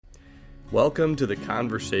Welcome to the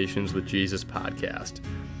Conversations with Jesus podcast.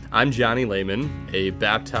 I'm Johnny Lehman, a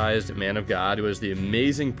baptized man of God who has the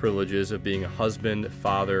amazing privileges of being a husband,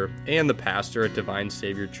 father, and the pastor at Divine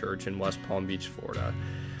Savior Church in West Palm Beach, Florida.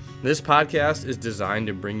 This podcast is designed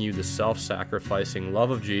to bring you the self-sacrificing love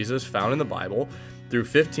of Jesus found in the Bible through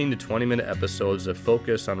 15 to 20-minute episodes that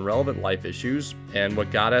focus on relevant life issues and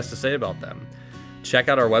what God has to say about them. Check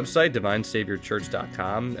out our website,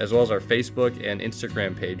 divinesaviorchurch.com, as well as our Facebook and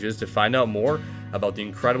Instagram pages to find out more about the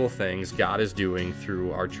incredible things God is doing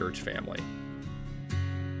through our church family.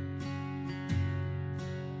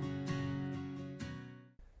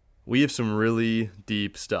 We have some really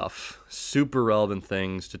deep stuff, super relevant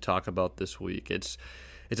things to talk about this week. It's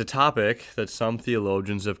a topic that some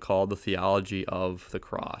theologians have called the theology of the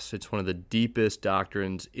cross. It's one of the deepest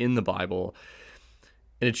doctrines in the Bible,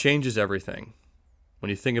 and it changes everything. When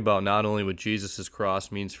you think about not only what Jesus'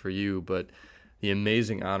 cross means for you, but the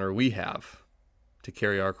amazing honor we have to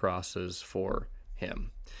carry our crosses for him.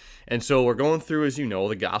 And so we're going through, as you know,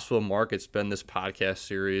 the Gospel of Mark. It's been this podcast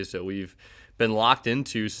series that we've been locked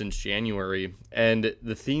into since January. And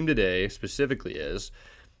the theme today specifically is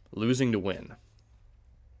losing to win.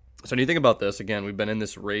 So when you think about this, again, we've been in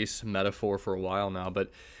this race metaphor for a while now, but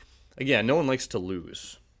again, no one likes to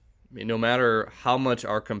lose. I mean, no matter how much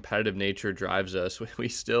our competitive nature drives us, we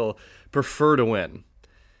still prefer to win.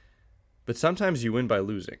 But sometimes you win by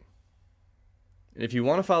losing. And if you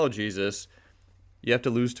want to follow Jesus, you have to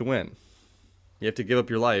lose to win. You have to give up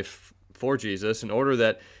your life for Jesus in order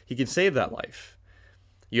that he can save that life.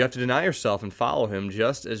 You have to deny yourself and follow him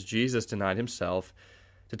just as Jesus denied himself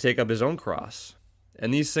to take up his own cross.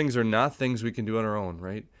 And these things are not things we can do on our own,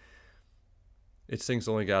 right? It's things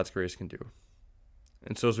only God's grace can do.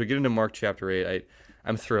 And so as we get into Mark chapter 8,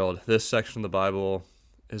 I'm thrilled. This section of the Bible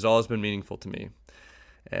has always been meaningful to me.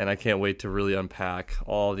 And I can't wait to really unpack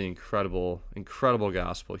all the incredible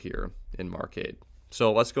gospel here in Mark 8.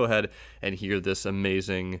 So let's go ahead and hear this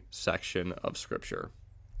amazing section of Scripture.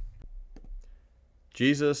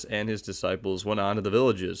 Jesus and his disciples went on to the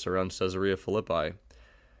villages around Caesarea Philippi.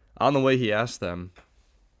 On the way he asked them,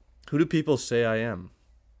 "Who do people say I am?"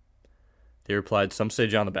 They replied, "Some say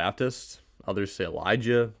John the Baptist. Others say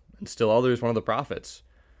Elijah, and still others one of the prophets."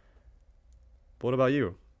 "But what about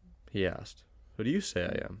you?" he asked. "Who do you say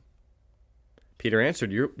I am?" Peter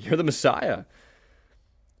answered, You're the Messiah."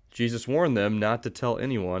 Jesus warned them not to tell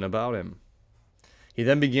anyone about him. He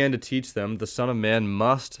then began to teach them the Son of Man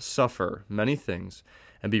must suffer many things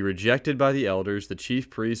and be rejected by the elders, the chief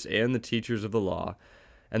priests, and the teachers of the law,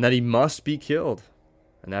 and that he must be killed,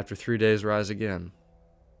 and after 3 days rise again.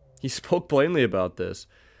 He spoke plainly about this.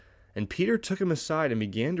 And Peter took him aside and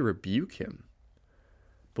began to rebuke him.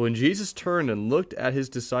 But when Jesus turned and looked at his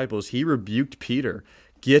disciples, he rebuked Peter.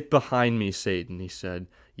 "Get behind me, Satan," he said.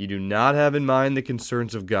 "You do not have in mind the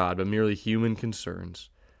concerns of God, but merely human concerns."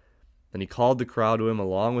 Then he called the crowd to him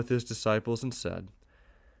along with his disciples and said,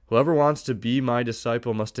 "Whoever wants to be my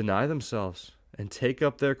disciple must deny themselves and take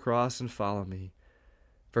up their cross and follow me.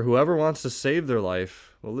 For whoever wants to save their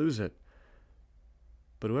life will lose it.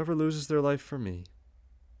 But whoever loses their life for me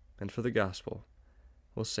and for the gospel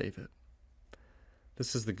will save it."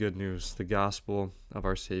 This is the good news, the gospel of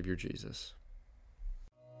our Savior Jesus.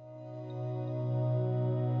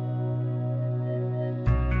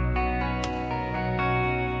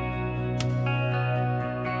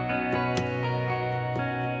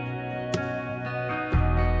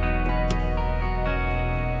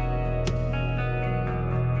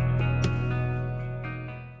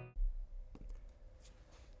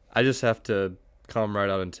 I just have to come right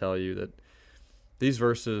out and tell you that these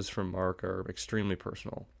verses from Mark are extremely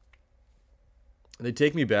personal. They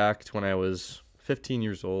take me back to when I was 15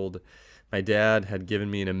 years old. My dad had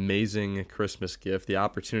given me an amazing Christmas gift, the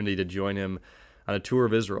opportunity to join him on a tour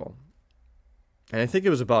of Israel. And I think it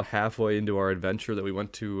was about halfway into our adventure that we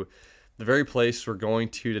went to the very place we're going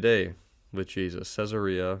to today with Jesus,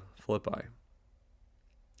 Caesarea Philippi.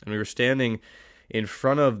 And we were standing in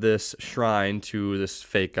front of this shrine to this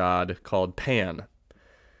fake god called Pan,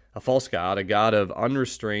 a false god, a god of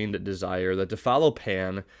unrestrained desire, that to follow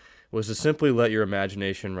Pan was to simply let your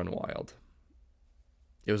imagination run wild.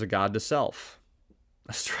 It was a god to self,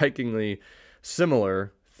 a strikingly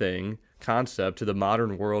similar concept to the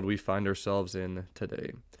modern world we find ourselves in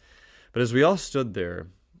today. But as we all stood there,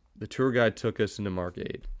 the tour guide took us into Mark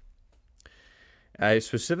 8. I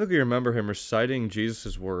specifically remember him reciting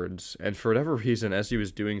Jesus' words, and for whatever reason, as he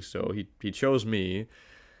was doing so, he chose me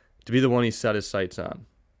to be the one he set his sights on.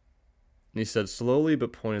 And he said slowly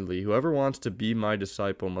but pointedly, "Whoever wants to be my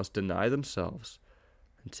disciple must deny themselves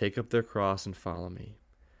and take up their cross and follow me.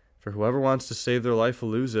 For whoever wants to save their life will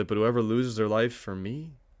lose it, but whoever loses their life for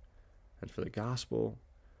me and for the gospel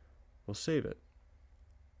will save it.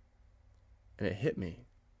 And it hit me.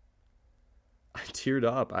 I teared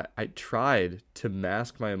up. I tried to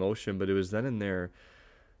mask my emotion, but it was then and there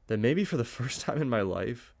that maybe for the first time in my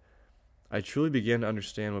life, I truly began to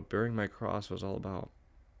understand what bearing my cross was all about.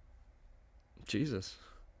 Jesus.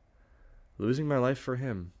 Losing my life for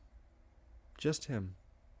him. Just him.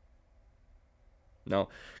 Now,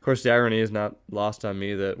 of course, the irony is not lost on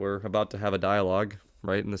me that we're about to have a dialogue,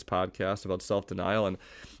 right, in this podcast about self-denial,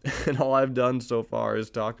 and all I've done so far is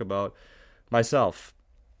talk about myself.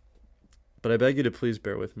 But I beg you to please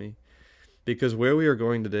bear with me, because where we are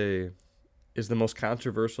going today is the most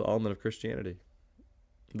controversial element of Christianity.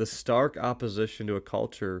 The stark opposition to a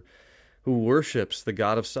culture who worships the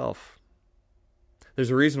God of self.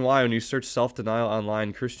 There's a reason why when you search self-denial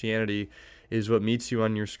online, Christianity is what meets you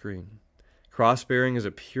on your screen. Cross-bearing is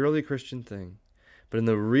a purely Christian thing. But in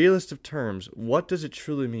the realest of terms, what does it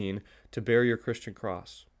truly mean to bear your Christian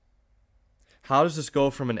cross? How does this go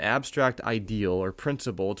from an abstract ideal or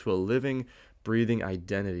principle to a living, breathing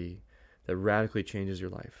identity that radically changes your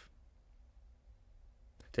life?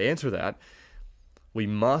 To answer that, we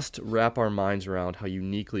must wrap our minds around how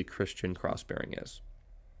uniquely Christian cross-bearing is.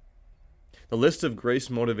 The life of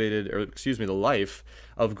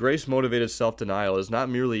grace-motivated self-denial is not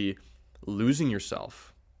merely losing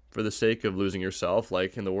yourself for the sake of losing yourself,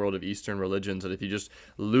 like in the world of Eastern religions, that if you just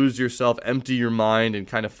lose yourself, empty your mind, and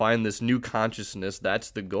kind of find this new consciousness,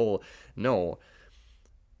 that's the goal. No,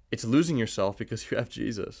 it's losing yourself because you have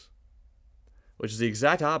Jesus, which is the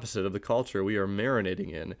exact opposite of the culture we are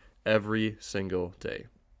marinating in every single day.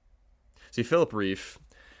 See, Philip Rieff,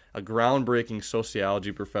 a groundbreaking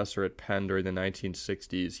sociology professor at Penn during the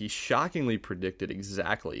 1960s, he shockingly predicted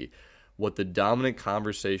exactly what the dominant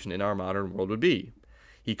conversation in our modern world would be.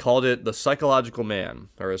 He called it the psychological man,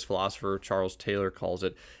 or as philosopher Charles Taylor calls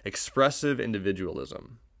it, expressive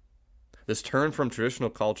individualism. This turn from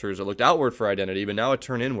traditional cultures that looked outward for identity, but now a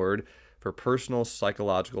turn inward for personal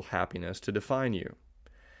psychological happiness to define you.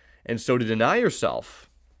 And so to deny yourself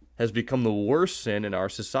has become the worst sin in our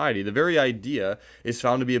society. The very idea is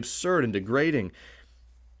found to be absurd and degrading.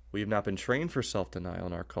 We have not been trained for self-denial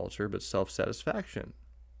in our culture, but self-satisfaction.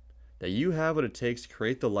 That you have what it takes to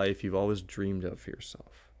create the life you've always dreamed of for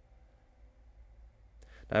yourself.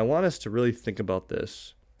 Now, I want us to really think about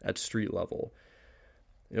this at street level.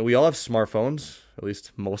 You know, we all have smartphones, at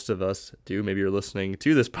least most of us do. Maybe you're listening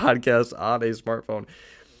to this podcast on a smartphone.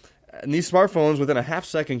 And these smartphones, within a half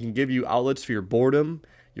second, can give you outlets for your boredom,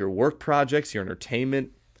 your work projects, your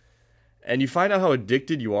entertainment. And you find out how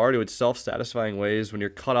addicted you are to its self-satisfying ways when you're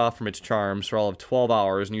cut off from its charms for all of 12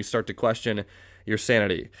 hours and you start to question your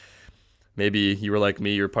sanity. Maybe you were like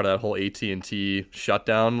me, you were part of that whole AT&T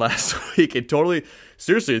shutdown last week. It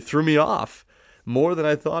seriously, it threw me off more than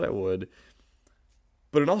I thought it would.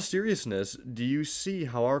 But in all seriousness, do you see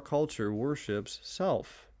how our culture worships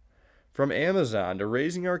self? From Amazon to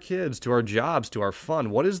raising our kids to our jobs to our fun,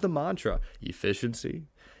 what is the mantra? Efficiency,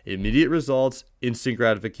 immediate results, instant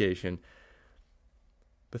gratification.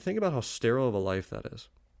 But think about how sterile of a life that is.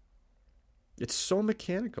 It's so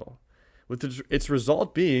mechanical, with its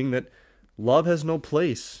result being that love has no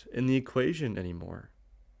place in the equation anymore.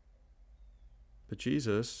 But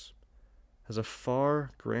Jesus has a far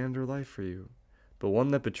grander life for you, but one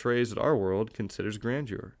that betrays what our world considers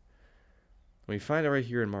grandeur. We find it right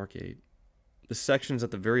here in Mark 8. This section is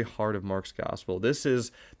at the very heart of Mark's gospel. This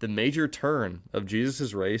is the major turn of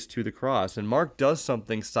Jesus' race to the cross, and Mark does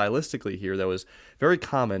something stylistically here that was very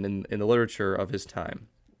common in the literature of his time.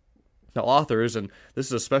 Now, authors, and this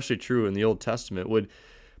is especially true in the Old Testament, would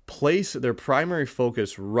place their primary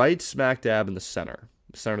focus right smack dab in the center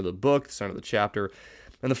of the book, the center of the chapter.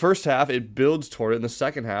 In the first half, it builds toward it, and the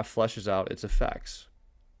second half fleshes out its effects.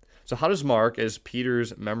 So how does Mark, as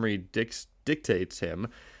Peter's memory dictates him,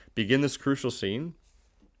 begin this crucial scene?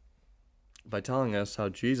 By telling us how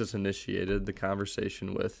Jesus initiated the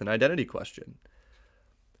conversation with an identity question.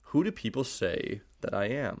 Who do people say that I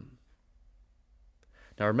am?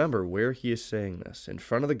 Now remember where he is saying this, in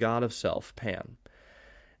front of the God of self, Pan.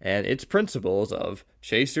 And its principles of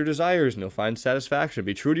chase your desires and you'll find satisfaction,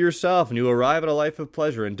 be true to yourself and you'll arrive at a life of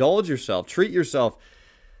pleasure, indulge yourself, treat yourself.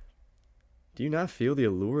 Do you not feel the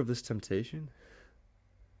allure of this temptation?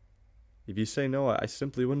 If you say no, I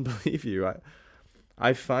simply wouldn't believe you.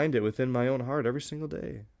 I find it within my own heart every single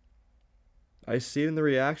day. I see it in the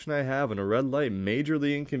reaction I have when a red light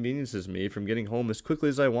majorly inconveniences me from getting home as quickly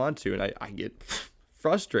as I want to, and I get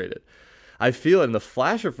frustrated. I feel it in the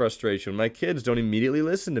flash of frustration when my kids don't immediately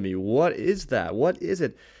listen to me. What is that? What is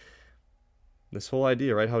it? This whole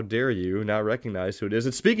idea, right? How dare you not recognize who it is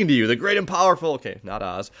that's speaking to you, the great and powerful. Okay, not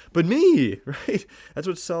Oz, but me, right? That's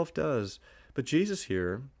what self does. But Jesus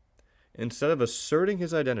here, instead of asserting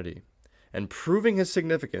his identity and proving his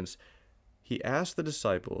significance, he asked the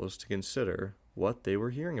disciples to consider what they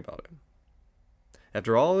were hearing about him.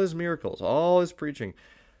 After all his miracles, all his preaching,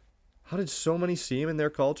 how did so many see him in their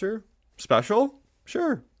culture? Special?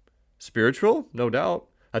 Sure. Spiritual? No doubt.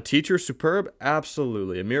 A teacher? Superb?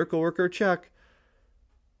 Absolutely. A miracle worker? Check.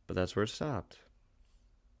 But that's where it stopped.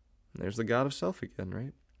 And there's the God of self again,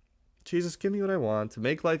 right? Jesus, give me what I want. To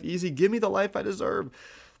make life easy, give me the life I deserve.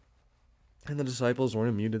 And the disciples weren't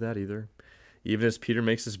immune to that either. Even as Peter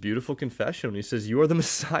makes this beautiful confession, when he says, you are the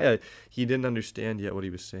Messiah, he didn't understand yet what he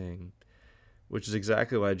was saying. Which is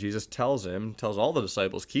exactly why Jesus tells all the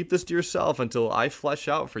disciples, keep this to yourself until I flesh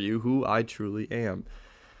out for you who I truly am.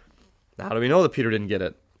 Now, how do we know that Peter didn't get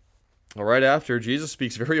it? Well, right after, Jesus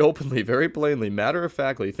speaks very openly, very plainly,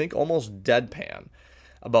 matter-of-factly, think almost deadpan,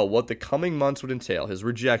 about what the coming months would entail, his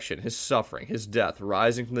rejection, his suffering, his death,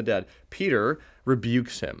 rising from the dead. Peter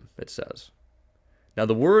rebukes him, it says. Now,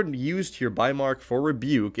 the word used here by Mark for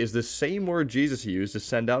rebuke is the same word Jesus used to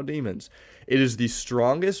send out demons. It is the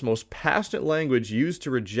strongest, most passionate language used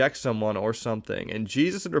to reject someone or something. And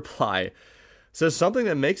Jesus, in reply, says something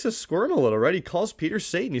that makes us squirm a little, right? He calls Peter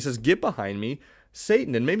Satan. He says, get behind me,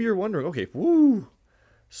 Satan. And maybe you're wondering, okay,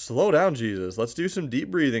 slow down, Jesus. Let's do some deep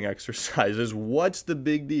breathing exercises. What's the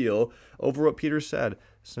big deal over what Peter said?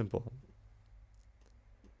 Simple.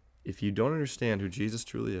 If you don't understand who Jesus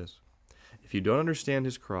truly is, if you don't understand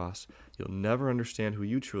his cross, you'll never understand who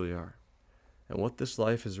you truly are and what this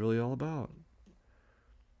life is really all about.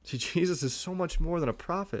 See, Jesus is so much more than a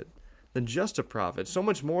prophet, than just a prophet, so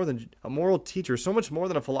much more than a moral teacher, so much more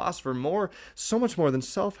than a philosopher, so much more than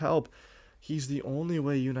self-help. He's the only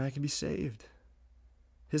way you and I can be saved.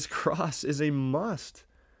 His cross is a must.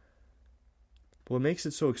 But what makes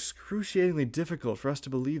it so excruciatingly difficult for us to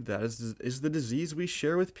believe that is the disease we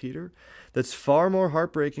share with Peter that's far more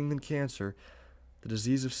heartbreaking than cancer, the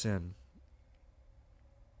disease of sin.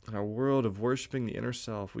 In our world of worshiping the inner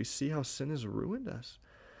self, we see how sin has ruined us.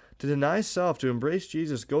 To deny self, to embrace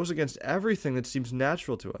Jesus, goes against everything that seems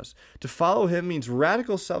natural to us. To follow him means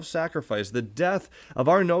radical self-sacrifice, the death of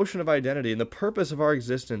our notion of identity and the purpose of our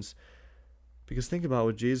existence. Because think about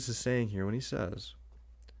what Jesus is saying here when he says,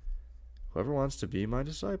 whoever wants to be my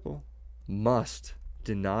disciple must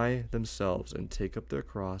deny themselves and take up their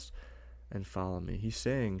cross and follow me. He's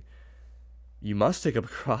saying, you must take up a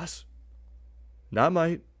cross. Not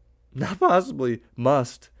might, not possibly,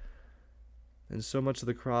 must. And so much of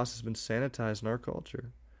the cross has been sanitized in our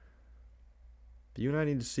culture. But you and I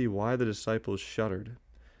need to see why the disciples shuddered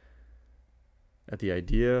at the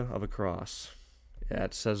idea of a cross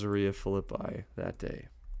at Caesarea Philippi that day.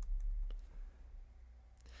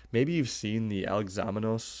 Maybe you've seen the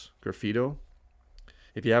Alexamenos graffito.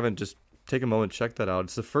 If you haven't, just take a moment, check that out.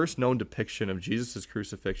 It's the first known depiction of Jesus'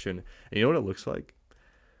 crucifixion. And you know what it looks like?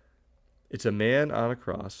 It's a man on a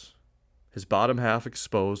cross, his bottom half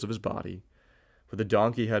exposed of his body, with a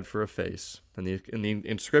donkey head for a face. And the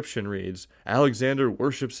inscription reads, Alexander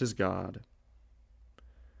worships his God.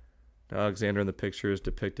 Now, Alexander in the picture is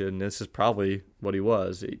depicted, and this is probably what he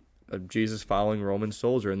was, a Jesus following Roman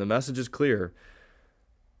soldier. And the message is clear.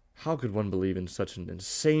 How could one believe in such an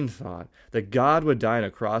insane thought, that God would die on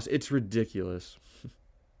a cross? It's ridiculous.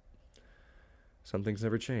 Some things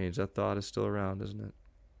never change. That thought is still around, isn't it?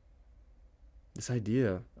 This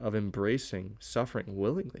idea of embracing suffering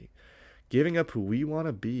willingly, giving up who we want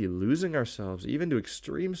to be, losing ourselves, even to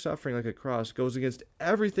extreme suffering like a cross, goes against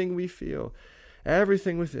everything we feel,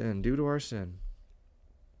 everything within due to our sin,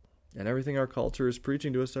 and everything our culture is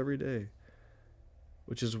preaching to us every day.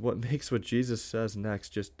 Which is what makes what Jesus says next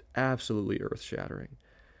just absolutely earth-shattering.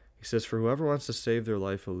 He says, for whoever wants to save their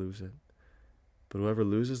life will lose it. But whoever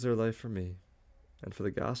loses their life for me and for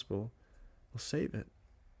the gospel will save it.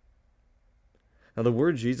 Now, the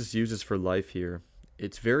word Jesus uses for life here,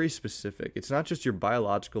 it's very specific. It's not just your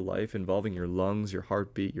biological life involving your lungs, your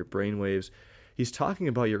heartbeat, your brain waves. He's talking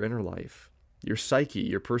about your inner life, your psyche,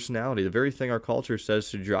 your personality, the very thing our culture says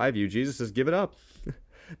to drive you. Jesus says, give it up.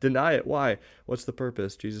 Deny it. Why? What's the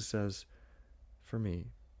purpose? Jesus says, for me.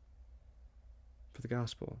 For the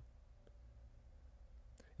gospel.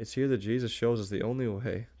 It's here that Jesus shows us the only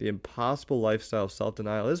way, the impossible lifestyle of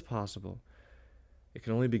self-denial is possible. It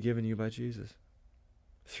can only be given you by Jesus.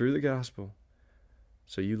 Through the gospel.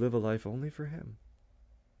 So you live a life only for him.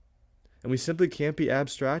 And we simply can't be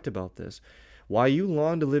abstract about this. Why you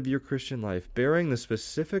long to live your Christian life, bearing the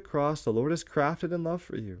specific cross the Lord has crafted in love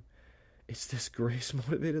for you. It's this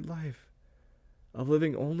grace-motivated life. of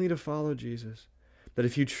living only to follow Jesus. That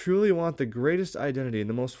if you truly want the greatest identity and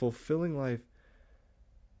the most fulfilling life,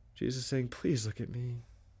 Jesus is saying, please look at me.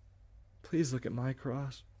 Please look at my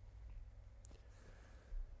cross.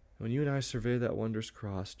 When you and I survey that wondrous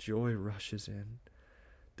cross, joy rushes in.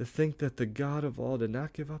 To think that the God of all did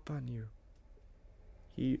not give up on you.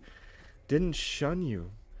 He didn't shun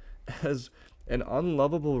you as an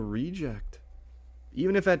unlovable reject.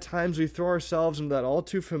 Even if at times we throw ourselves into that all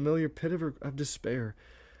too familiar pit of despair,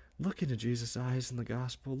 look into Jesus' eyes in the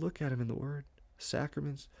gospel. Look at him in the word,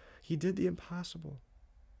 sacraments. He did the impossible.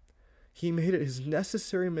 He made it his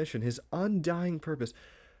necessary mission, his undying purpose,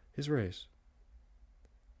 his race,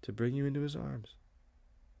 to bring you into his arms.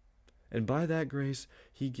 And by that grace,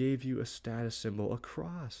 he gave you a status symbol, a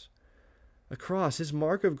cross. A cross, his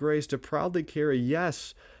mark of grace to proudly carry,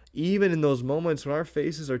 yes, even in those moments when our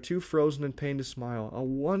faces are too frozen in pain to smile, a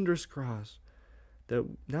wondrous cross. That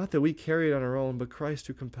not that we carry it on our own, but Christ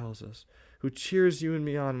who compels us, who cheers you and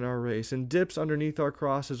me on in our race, and dips underneath our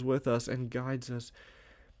crosses with us and guides us.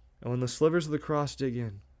 And when the slivers of the cross dig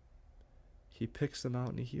in, he picks them out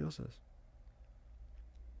and he heals us.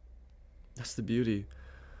 That's the beauty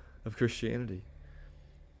of Christianity.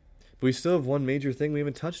 But we still have one major thing we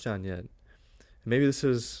haven't touched on yet. Maybe this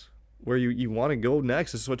is where you want to go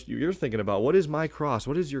next. This is what you're thinking about. What is my cross?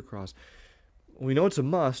 What is your cross? We know it's a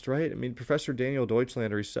must, right? I mean, Professor Daniel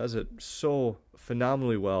Deutschlander, he says it so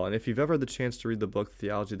phenomenally well. And if you've ever had the chance to read the book,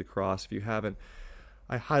 Theology of the Cross, if you haven't,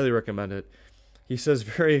 I highly recommend it. He says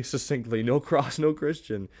very succinctly, no cross, no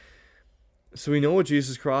Christian. So we know what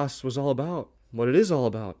Jesus' cross was all about, what it is all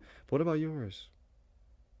about. But what about yours?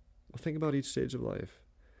 Well, think about each stage of life.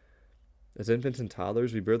 As infants and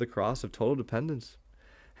toddlers, we bear the cross of total dependence,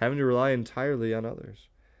 having to rely entirely on others.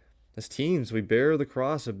 As teens, we bear the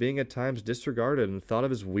cross of being at times disregarded and thought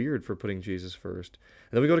of as weird for putting Jesus first.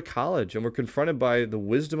 And then we go to college, and we're confronted by the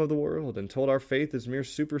wisdom of the world and told our faith is mere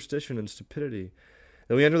superstition and stupidity.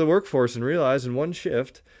 Then we enter the workforce and realize in one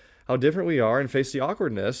shift how different we are and face the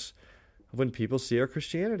awkwardness of when people see our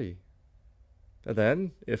Christianity. And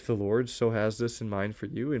then, if the Lord so has this in mind for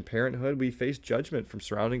you, in parenthood, we face judgment from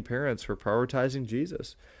surrounding parents for prioritizing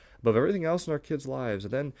Jesus above everything else in our kids' lives.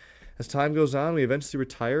 And then, as time goes on, we eventually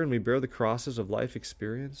retire and we bear the crosses of life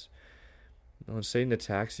experience. And when Satan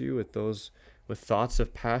attacks you with thoughts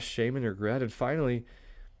of past shame and regret, and finally,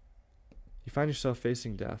 you find yourself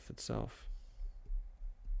facing death itself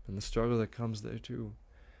and the struggle that comes there too.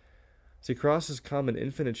 See, crosses come in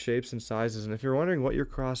infinite shapes and sizes, and if you're wondering what your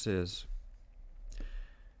cross is,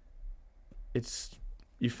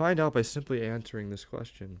 you find out by simply answering this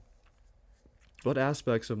question. What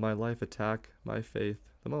aspects of my life attack my faith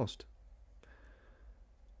the most?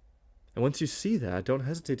 And once you see that, don't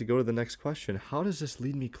hesitate to go to the next question. How does this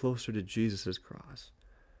lead me closer to Jesus' cross?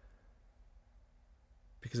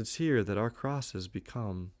 Because it's here that our crosses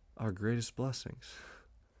become our greatest blessings.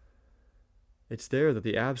 It's there that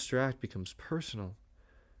the abstract becomes personal.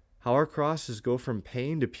 How our crosses go from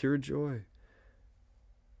pain to pure joy.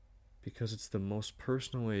 Because it's the most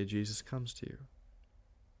personal way Jesus comes to you.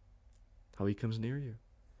 How he comes near you.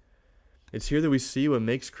 It's here that we see what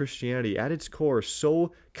makes Christianity at its core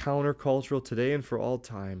so countercultural today and for all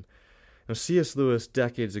time. Now, C.S. Lewis,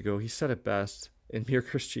 decades ago, he said it best in Mere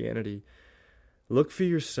Christianity. Look for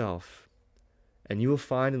yourself, and you will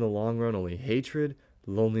find in the long run only hatred,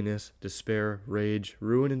 loneliness, despair, rage,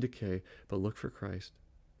 ruin, and decay. But look for Christ,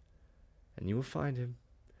 and you will find him,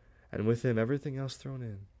 and with him everything else thrown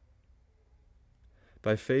in.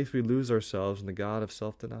 By faith we lose ourselves in the God of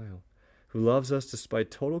self-denial, who loves us despite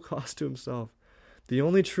total cost to himself. The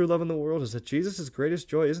only true love in the world is that Jesus' greatest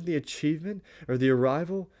joy isn't the achievement or the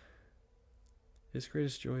arrival. His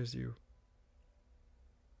greatest joy is you.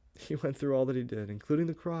 He went through all that he did, including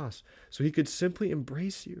the cross, so he could simply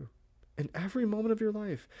embrace you in every moment of your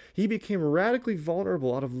life. He became radically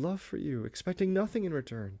vulnerable out of love for you, expecting nothing in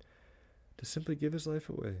return, to simply give his life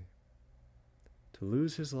away, to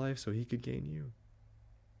lose his life so he could gain you.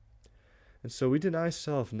 And so we deny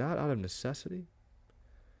self not out of necessity,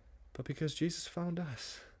 but because Jesus found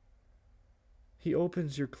us. He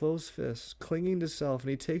opens your closed fists, clinging to self, and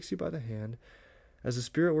he takes you by the hand as the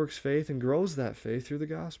Spirit works faith and grows that faith through the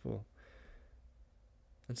gospel.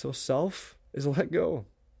 And so self is let go,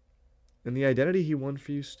 and the identity he won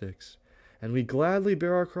for you sticks. And we gladly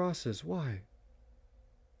bear our crosses. Why?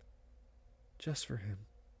 Just for him.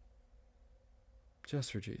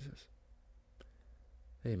 Just for Jesus.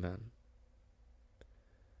 Amen.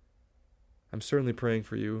 I'm certainly praying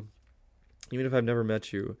for you, even if I've never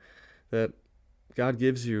met you, that God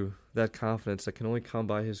gives you that confidence that can only come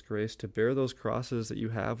by his grace to bear those crosses that you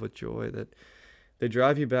have with joy, that They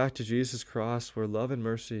drive you back to Jesus' cross where love and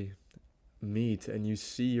mercy meet, and you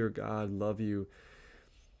see your God love you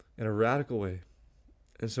in a radical way.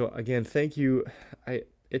 And so, again, thank you.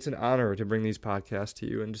 It's an honor to bring these podcasts to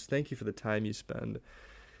you, and just thank you for the time you spend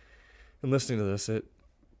and listening to this.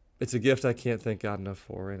 It's a gift I can't thank God enough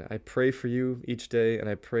for, and I pray for you each day, and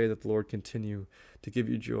I pray that the Lord continue to give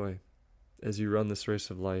you joy as you run this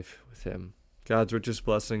race of life with Him. God's richest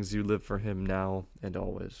blessings, you live for Him now and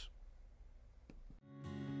always.